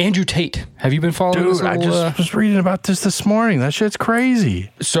 Andrew Tate. Have you been following this Dude, I little, just was reading about this morning. That shit's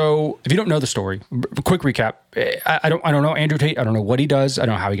crazy. So, if you don't know the story, quick recap. I don't know Andrew Tate. I don't know what he does. I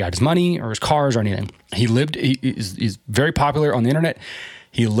don't know how he got his money or his cars or anything. He's very popular on the internet.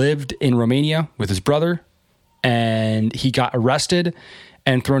 He lived in Romania with his brother, and he got arrested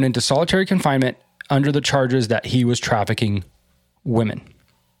and thrown into solitary confinement under the charges that he was trafficking women.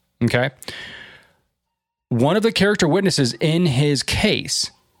 Okay. One of the character witnesses in his case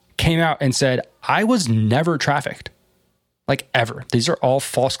came out and said, I was never trafficked. Like ever. These are all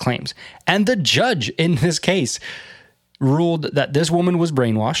false claims. And the judge in this case ruled that this woman was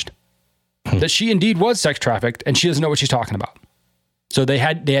brainwashed, that she indeed was sex trafficked, and she doesn't know what she's talking about. So they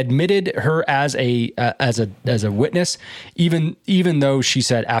admitted her as a witness, even though she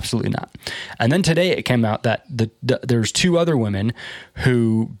said absolutely not. And then today it came out that there's two other women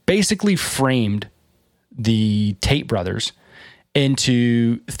who basically framed the Tate brothers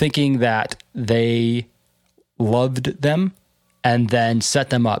into thinking that they loved them and then set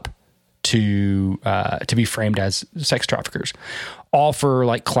them up to be framed as sex traffickers, all for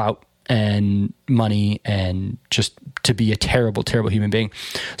like clout and money and just to be a terrible, terrible human being.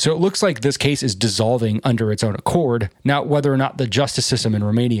 So it looks like this case is dissolving under its own accord. Now, whether or not the justice system in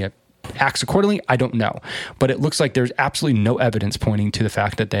Romania acts accordingly, I don't know. But it looks like there's absolutely no evidence pointing to the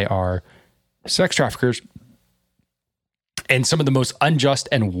fact that they are sex traffickers. And some of the most unjust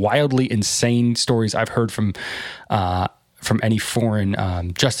and wildly insane stories I've heard from any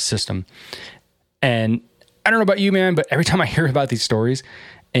foreign justice system. And I don't know about you, man, but every time I hear about these stories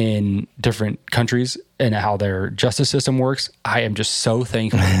in different countries and how their justice system works, I am just so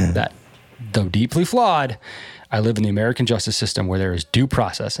thankful that, though deeply flawed, I live in the American justice system where there is due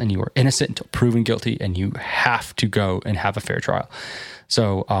process and you are innocent until proven guilty and you have to go and have a fair trial.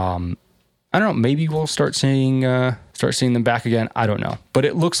 So, I don't know, maybe we'll start seeing them back again. I don't know. But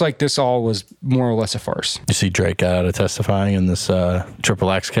it looks like this all was more or less a farce. You see Drake got out of testifying in this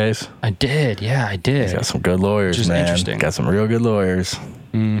Triple X case? I did. Yeah, I did. He's got some good lawyers, Which is man. interesting. Got some real good lawyers.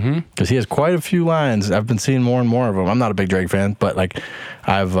 Mm-hmm. Because he has quite a few lines. I've been seeing more and more of them. I'm not a big Drake fan, but like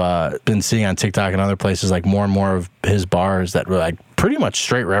I've been seeing on TikTok and other places like more and more of his bars that were like pretty much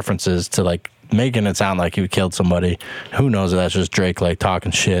straight references to like making it sound like he killed somebody. Who knows if that's just Drake like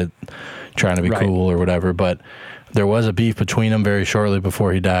talking shit, trying to be cool or whatever. But there was a beef between them very shortly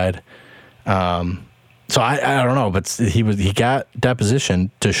before he died. So I don't know, but he got deposition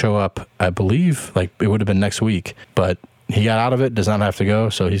to show up, I believe, like it would have been next week, but he got out of it, does not have to go,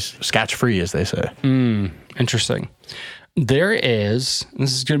 so he's scotch-free, as they say. Interesting. This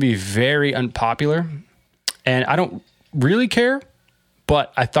is going to be very unpopular, and I don't really care,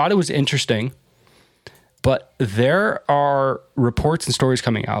 but I thought it was interesting. But there are reports and stories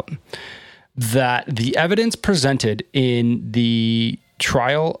coming out that the evidence presented in the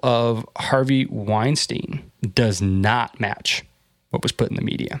trial of Harvey Weinstein does not match what was put in the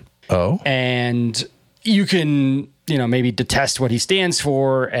media. Oh? And you can, maybe detest what he stands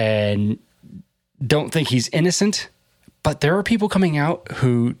for and don't think he's innocent. But there are people coming out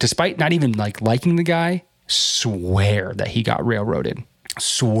who, despite not even liking the guy, swear that he got railroaded.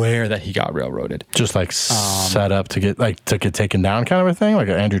 Just like set up to get taken down kind of a thing? Like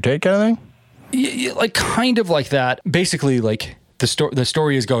an Andrew Tate kind of thing? Yeah, like kind of like that. Basically, like the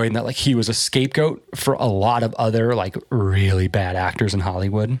story is going that like he was a scapegoat for a lot of other like really bad actors in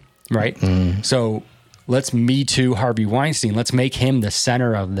Hollywood, right? So let's Me Too Harvey Weinstein. Let's make him the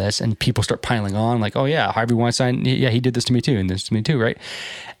center of this, and people start piling on like, oh yeah, Harvey Weinstein, yeah, he did this to me too, and this to me too, right?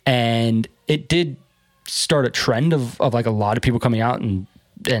 And it did start a trend of like a lot of people coming out and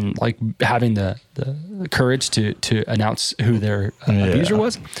like having the courage to announce who their abuser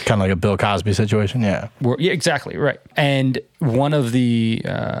was. Kind of like a Bill Cosby situation, yeah. Yeah, exactly, right. And one of the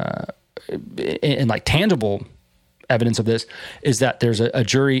in like tangible evidence of this is that there's a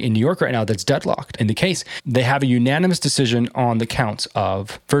jury in New York right now that's deadlocked in the case. They have a unanimous decision on the counts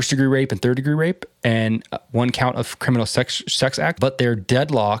of first-degree rape and third-degree rape and one count of criminal sex act, but they're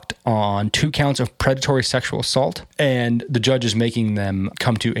deadlocked on 2 counts of predatory sexual assault, and the judge is making them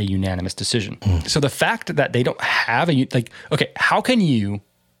come to a unanimous decision. So the fact that they don't have okay, how can you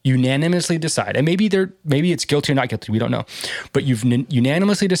unanimously decide, and maybe it's guilty or not guilty, we don't know, but you've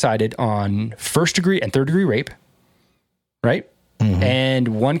unanimously decided on first-degree and third-degree rape, right? And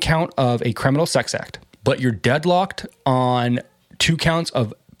 1 count of a criminal sex act, but you're deadlocked on 2 counts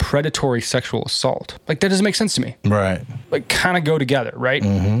of predatory sexual assault. Like, that doesn't make sense to me. Right. Like, kind of go together, right?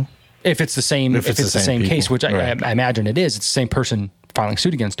 If it's the same, if it's the same case, which I imagine it is, it's the same person filing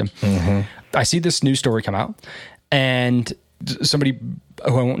suit against him. I see this news story come out, and somebody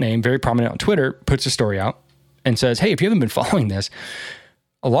who I won't name, very prominent on Twitter, puts a story out and says, hey, if you haven't been following this,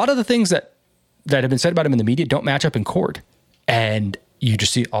 a lot of the things that have been said about him in the media don't match up in court. And you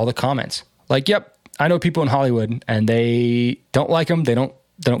just see all the comments like, yep, I know people in Hollywood and they don't like him. They don't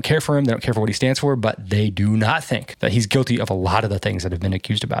care for him. They don't care for what he stands for, but they do not think that he's guilty of a lot of the things that have been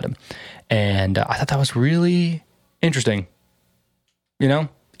accused about him. And I thought that was really interesting. You know,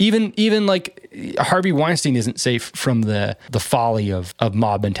 even like Harvey Weinstein isn't safe from the folly of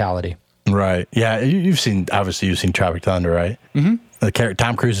mob mentality. Right. Yeah. You've seen Tropic Thunder, right?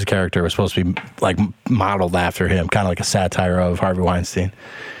 Tom Cruise's character was supposed to be like modeled after him, kind of like a satire of Harvey Weinstein.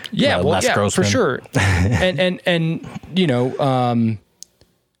 Yeah, Les Grossman. For sure. and you know,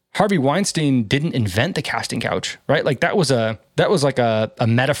 Harvey Weinstein didn't invent the casting couch, right? Like that was like a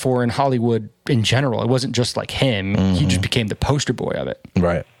metaphor in Hollywood in general. It wasn't just like him. He just became the poster boy of it.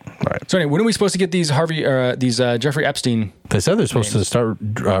 Right. So anyway, when are we supposed to get these Jeffrey Epstein? They said they're supposed to start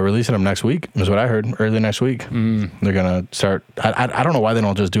releasing them next week, is what I heard, early next week. They're going to start. I don't know why they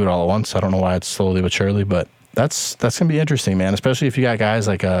don't just do it all at once. I don't know why it's slowly but surely, but that's going to be interesting, man, especially if you got guys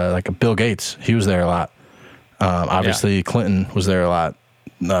like a Bill Gates. He was there a lot. Obviously, Clinton was there a lot.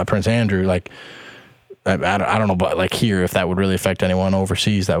 Prince Andrew, like, I don't know, but like here, if that would really affect anyone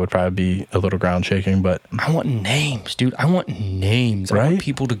overseas, that would probably be a little ground shaking. But I want names, dude. I want names. Right? I want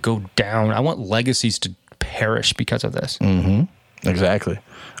people to go down. I want legacies to perish because of this. Exactly.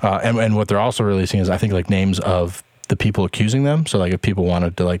 And what they're also releasing is, I think, like names of the people accusing them. So like if people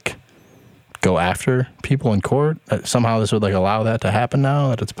wanted to like go after people in court, somehow this would like allow that to happen now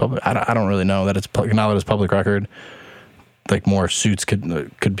that it's public. I don't really know that it's now that it's public record. Like more suits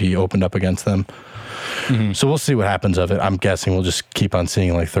could be opened up against them. So we'll see what happens of it. I'm guessing we'll just keep on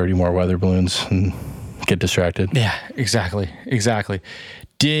seeing like 30 more weather balloons and get distracted. Yeah, exactly.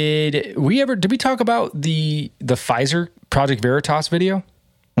 Did we talk about the Pfizer Project Veritas video?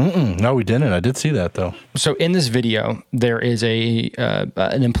 No, we didn't. I did see that though. So in this video, there is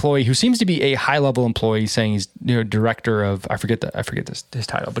an employee who seems to be a high-level employee, saying he's director of I forget his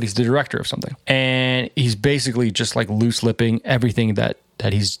title, but he's the director of something, and he's basically just like loose-lipping everything that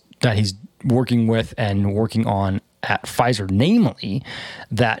he's working with and working on at Pfizer, namely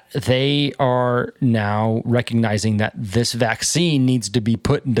that they are now recognizing that this vaccine needs to be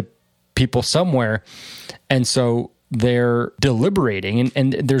put into people somewhere, and so they're deliberating,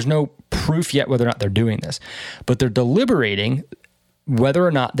 and there's no proof yet whether or not they're doing this, but they're deliberating whether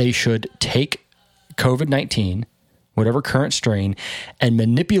or not they should take COVID-19, whatever current strain, and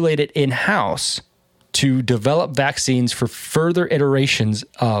manipulate it in-house to develop vaccines for further iterations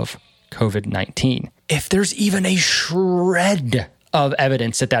of COVID-19. If there's even a shred of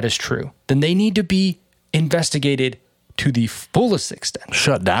evidence that is true, then they need to be investigated to the fullest extent.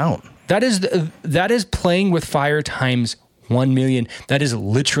 Shut down. That is playing with fire times 1 million. That is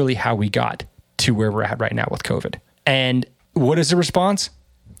literally how we got to where we're at right now with COVID. And what is the response?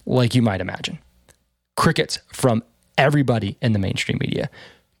 Like you might imagine. Crickets from everybody in the mainstream media.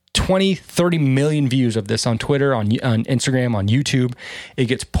 20, 30 million views of this on Twitter, on Instagram, on YouTube. It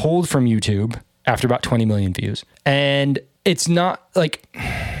gets pulled from YouTube after about 20 million views. And it's not like,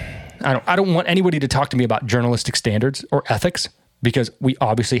 I don't want anybody to talk to me about journalistic standards or ethics, because we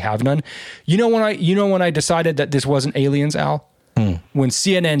obviously have none. You know when I decided that this wasn't aliens, Al? When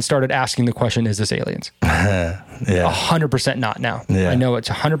CNN started asking the question, is this aliens? 100% not now. I know it's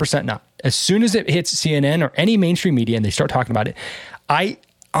 100% not. As soon as it hits CNN or any mainstream media and they start talking about it, I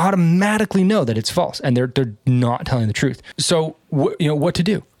automatically know that it's false and they're not telling the truth. So what to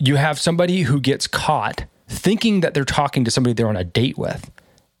do? You have somebody who gets caught thinking that they're talking to somebody they're on a date with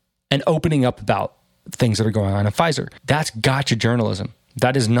and opening up about things that are going on in Pfizer. That's gotcha journalism.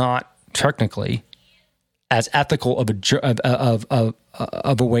 That is not technically as ethical of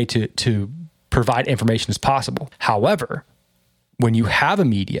a way to provide information as possible. However, when you have a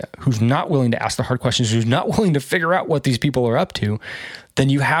media who's not willing to ask the hard questions, who's not willing to figure out what these people are up to, then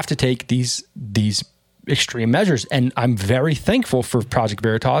you have to take these extreme measures. And I'm very thankful for Project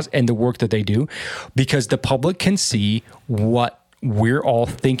Veritas and the work that they do, because the public can see what we're all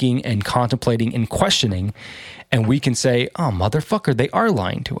thinking and contemplating and questioning. And we can say, oh, motherfucker, they are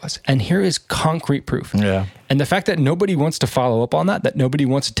lying to us. And here is concrete proof. Yeah. And the fact that nobody wants to follow up on that nobody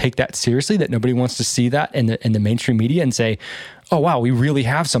wants to take that seriously, that nobody wants to see that in the mainstream media and say, oh, wow, we really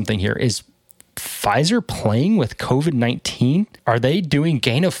have something here. Is Pfizer playing with COVID-19? Are they doing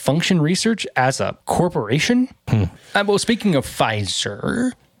gain of function research as a corporation? Well, speaking of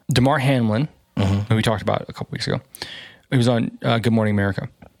Pfizer, Damar Hamlin, who we talked about a couple weeks ago, he was on Good Morning America,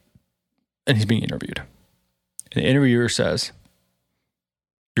 and he's being interviewed. And the interviewer says,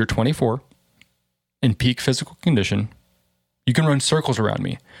 you're 24, in peak physical condition. You can run circles around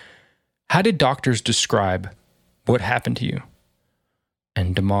me. How did doctors describe what happened to you?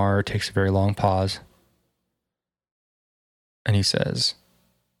 And Damar takes a very long pause. And he says,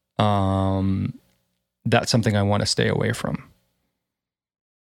 that's something I want to stay away from.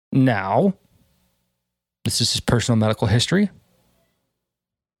 Now, this is his personal medical history.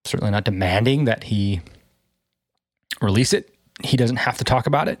 Certainly not demanding that he release it. He doesn't have to talk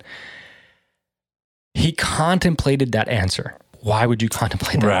about it. He contemplated that answer. Why would you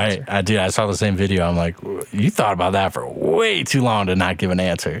contemplate that answer? Right. I saw the same video. I'm like, you thought about that for way too long to not give an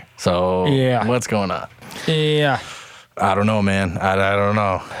answer. So what's going on? Yeah. I don't know, man. I don't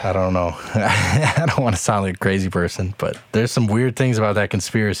know. I don't want to sound like a crazy person, but there's some weird things about that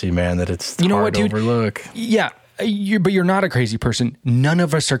conspiracy, man, that it's hard to overlook. Yeah. But you're not a crazy person. None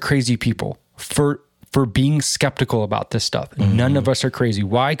of us are crazy people for being skeptical about this stuff. None of us are crazy.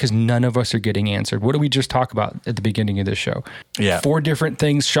 Why? Because none of us are getting answered. What did we just talk about at the beginning of this show? Yeah. 4 different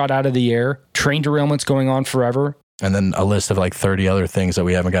things shot out of the air, train derailments going on forever. And then a list of like 30 other things that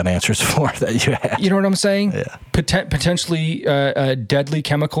we haven't got answers for that you have. You know what I'm saying? Yeah. Potentially deadly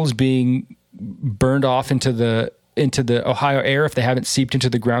chemicals being burned off into the Ohio air if they haven't seeped into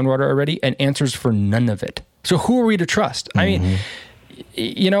the groundwater already, and answers for none of it. So who are we to trust? I mean,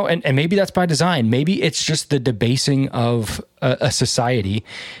 and maybe that's by design. Maybe it's just the debasing of a society,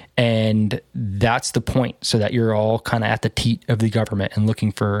 and that's the point, so that you're all kind of at the teat of the government and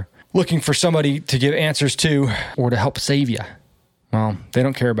looking for somebody to give answers to or to help save you. Well, they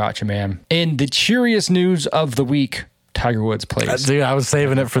don't care about you, man. In the cheeriest news of the week, Tiger Woods plays. Dude, I was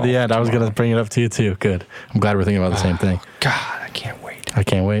saving it for the end. I was going to bring it up to you too. Good. I'm glad we're thinking about the same thing. God, I can't wait. I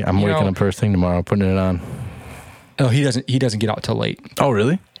can't wait. I'm waking up first thing tomorrow, putting it on. Oh, he doesn't get out till late. Oh,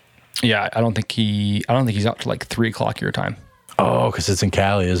 really? Yeah, I don't think he's out till like 3:00 your time. Oh, because it's in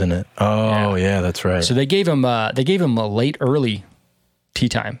Cali, isn't it? Oh, yeah, that's right. So they gave him a early tee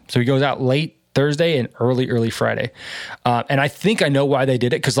time. So he goes out late Thursday and early Friday. And I think I know why they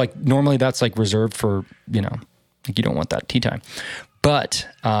did it, because like normally that's like reserved for, you don't want that tee time. But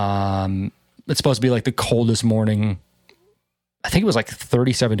it's supposed to be like the coldest morning. I think it was like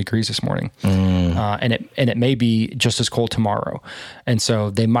 37 degrees this morning. And it may be just as cold tomorrow. And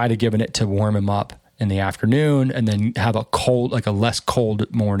so they might have given it to warm him up in the afternoon and then have a less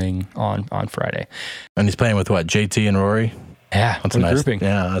cold morning on Friday. And he's playing with what? JT and Rory? Yeah, that's a nice grouping.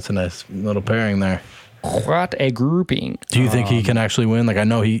 Yeah, that's a nice little pairing there. What a grouping. Do you think he can actually win? Like, I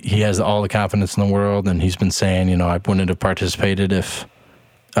know he has all the confidence in the world, and he's been saying, I wouldn't have participated if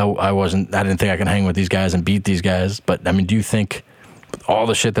I didn't think I can hang with these guys and beat these guys. But I mean, do you think all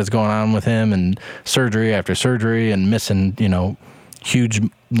the shit that's going on with him and surgery after surgery and missing, huge,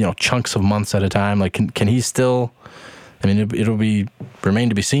 chunks of months at a time, like can he still, I mean, it'll remain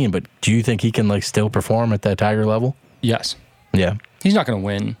to be seen, but do you think he can like still perform at that Tiger level? Yes. Yeah. He's not going to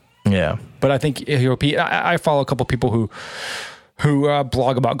win. Yeah. But I think he'll be, I follow a couple people who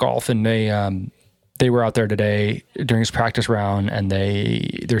blog about golf, and they were out there today during his practice round, and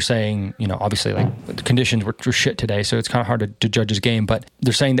they're saying, obviously like the conditions were shit today, so it's kind of hard to judge his game, but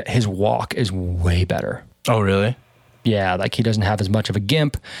they're saying that his walk is way better. Oh, really? Yeah, like he doesn't have as much of a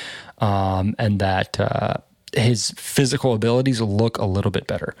gimp, and that his physical abilities look a little bit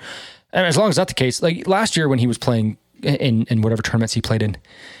better. And as long as that's the case, like last year when he was playing in whatever tournaments he played in,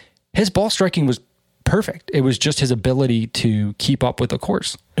 his ball striking was perfect. It was just his ability to keep up with the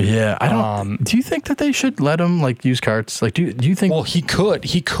course. Yeah, I don't. Do you think that they should let him like use carts? Like, do you think? Well, he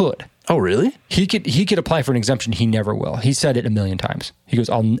could. Oh, really? He could apply for an exemption. He never will. He said it 1,000,000 times. He goes,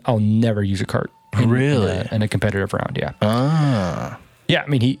 "I'll never use a cart." In a competitive round, yeah. Ah. Yeah, I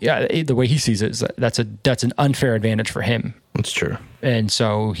mean, the way he sees it is that's an unfair advantage for him. That's true. And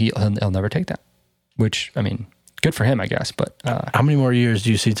so he'll never take that. Which, I mean, good for him, I guess. But how many more years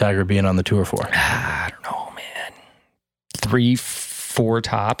do you see Tiger being on the tour for? I don't know, man. 3-4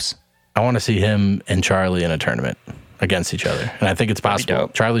 tops. I want to see him and Charlie in a tournament against each other. And I think it's possible.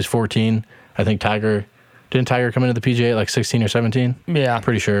 Charlie's 14. I think didn't Tiger come into the PGA at like 16 or 17? Yeah.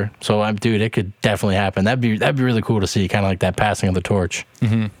 Pretty sure. So, dude, it could definitely happen. That'd be really cool to see, kind of like that passing of the torch.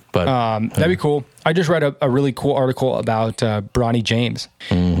 Mm-hmm. But that'd be cool. I just read a really cool article about Bronny James,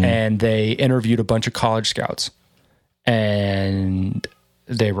 and they interviewed a bunch of college scouts, and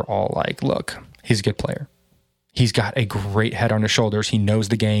they were all like, look, he's a good player. He's got a great head on his shoulders. He knows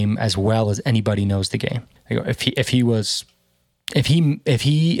the game as well as anybody knows the game. I go, if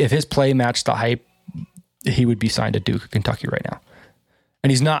his play matched the hype, he would be signed to Duke or Kentucky right now.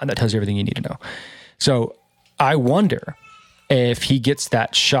 And he's not, and that tells you everything you need to know. So I wonder if he gets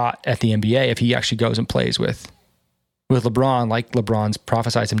that shot at the NBA, if he actually goes and plays with LeBron, like LeBron's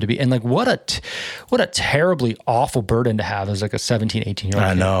prophesied him to be. And like, what a terribly awful burden to have as like a 17, 18-year-old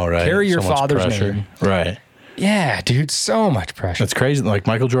I know, right? Carry your father's name. Right. Yeah, dude, so much pressure. That's crazy. Like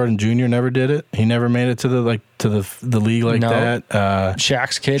Michael Jordan Jr. never did it. He never made it to the league like that.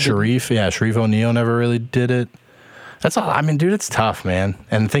 Shaq's kid. Sharif O'Neal never really did it. That's all. I mean, dude, it's tough, man.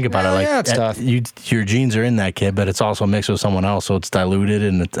 And think about it. Like, yeah, it's tough. Your genes are in that kid, but it's also mixed with someone else, so it's diluted,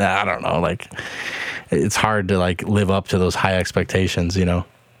 and I don't know. Like, it's hard to like live up to those high expectations. You know,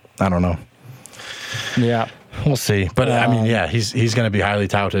 I don't know. Yeah. We'll see. But I mean, yeah, he's going to be highly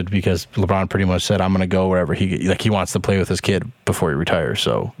touted because LeBron pretty much said, I'm going to go wherever he wants to play with his kid before he retires.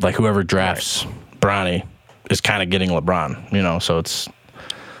 So like whoever drafts Bronny is kind of getting LeBron, you know, so it's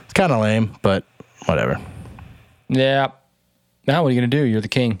kind of lame, but whatever. Yeah. Now what are you going to do? You're the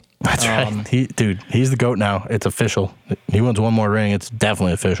king. That's right. He's the GOAT now. It's official. He wins one more ring. It's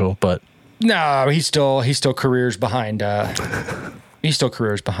definitely official, but no, he still careers behind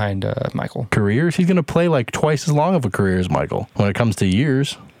Michael. Careers? He's going to play like twice as long of a career as Michael when it comes to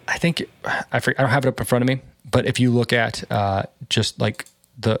years. I think I don't have it up in front of me, but if you look at just like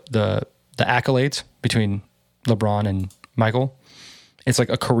the accolades between LeBron and Michael, it's like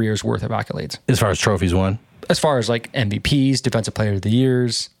a career's worth of accolades. As far as trophies won? As far as like MVPs, Defensive Player of the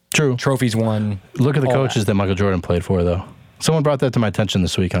Years. True. Trophies won. Look at the coaches that Michael Jordan played for, though. Someone brought that to my attention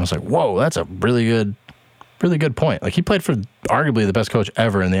this week, and I was like, whoa, that's a really good point. Like, he played for arguably the best coach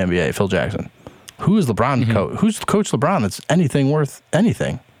ever in the NBA, Phil Jackson. Who is LeBron coach? Who's Coach LeBron that's anything worth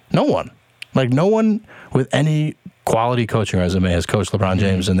anything? No one. Like, no one with any quality coaching resume has coached LeBron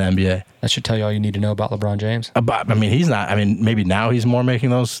James in the NBA. That should tell you all you need to know about LeBron James. I mean, he's not. I mean, maybe now he's more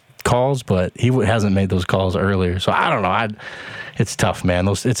making those calls, but he hasn't made those calls earlier. So I don't know. It's tough, man.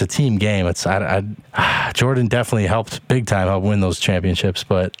 It's a team game. Jordan definitely helped big time help win those championships,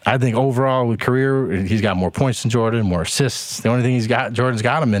 but I think overall with career, he's got more points than Jordan, more assists. The only thing Jordan's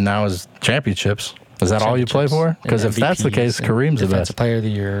got him in now is championships. Is that all you play for? Because if that's the case, Kareem's the best. Defensive Player of the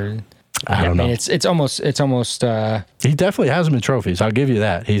Year. I don't know. It's almost. He definitely has him in trophies. I'll give you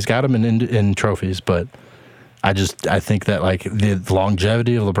that. He's got him in trophies, but I think that like the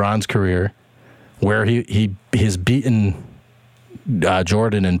longevity of LeBron's career, where he's beaten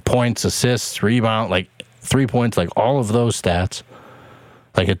Jordan in points, assists, rebound, like 3 points, like all of those stats.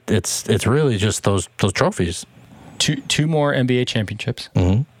 Like it's really just those trophies. Two more NBA championships,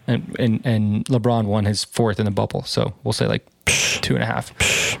 and LeBron won his fourth in the bubble. So we'll say like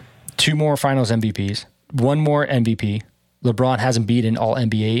 2.5. 2 more Finals MVPs, 1 more MVP. LeBron hasn't beaten all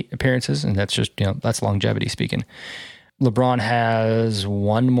NBA appearances, and that's just that's longevity speaking. LeBron has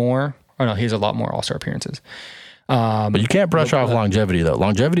 1 more. Oh no, he has a lot more All-Star appearances. But you can't brush off longevity, though.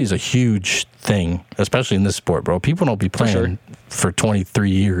 Longevity is a huge thing, especially in this sport, bro. People don't be playing for 23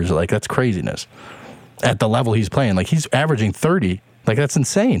 years. Like, that's craziness. At the level he's playing, like, he's averaging 30. Like, that's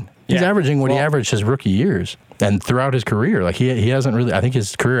insane. He's averaging what he averaged his rookie years. And throughout his career, like, he hasn't really, I think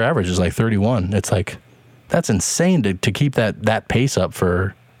his career average is like 31. It's like, that's insane to keep that pace up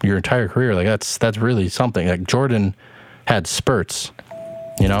for your entire career. Like, that's really something. Like, Jordan had spurts.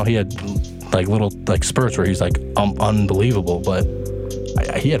 He had like little like spurts where he's like unbelievable, but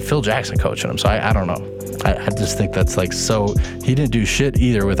he had Phil Jackson coaching him. So I don't know. I just think that's like, so he didn't do shit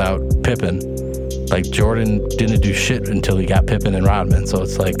either without Pippen. Like, Jordan didn't do shit until he got Pippen and Rodman. So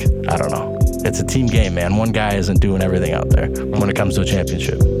it's like, I don't know. It's a team game, man. One guy isn't doing everything out there when it comes to a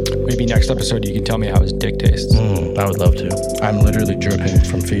championship. Maybe next episode you can tell me how his dick tastes. I would love to. I'm literally dripping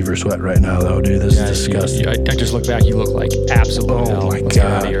from fever sweat right now, though, dude. This is disgusting. I just look back. You look like absolute hell. Oh, my Let's God. get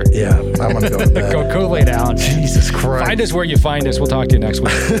out of here. Yeah, I'm going to go to bed. Go lay down. Jesus Christ. Find us where you find us. We'll talk to you next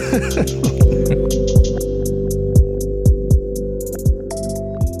week.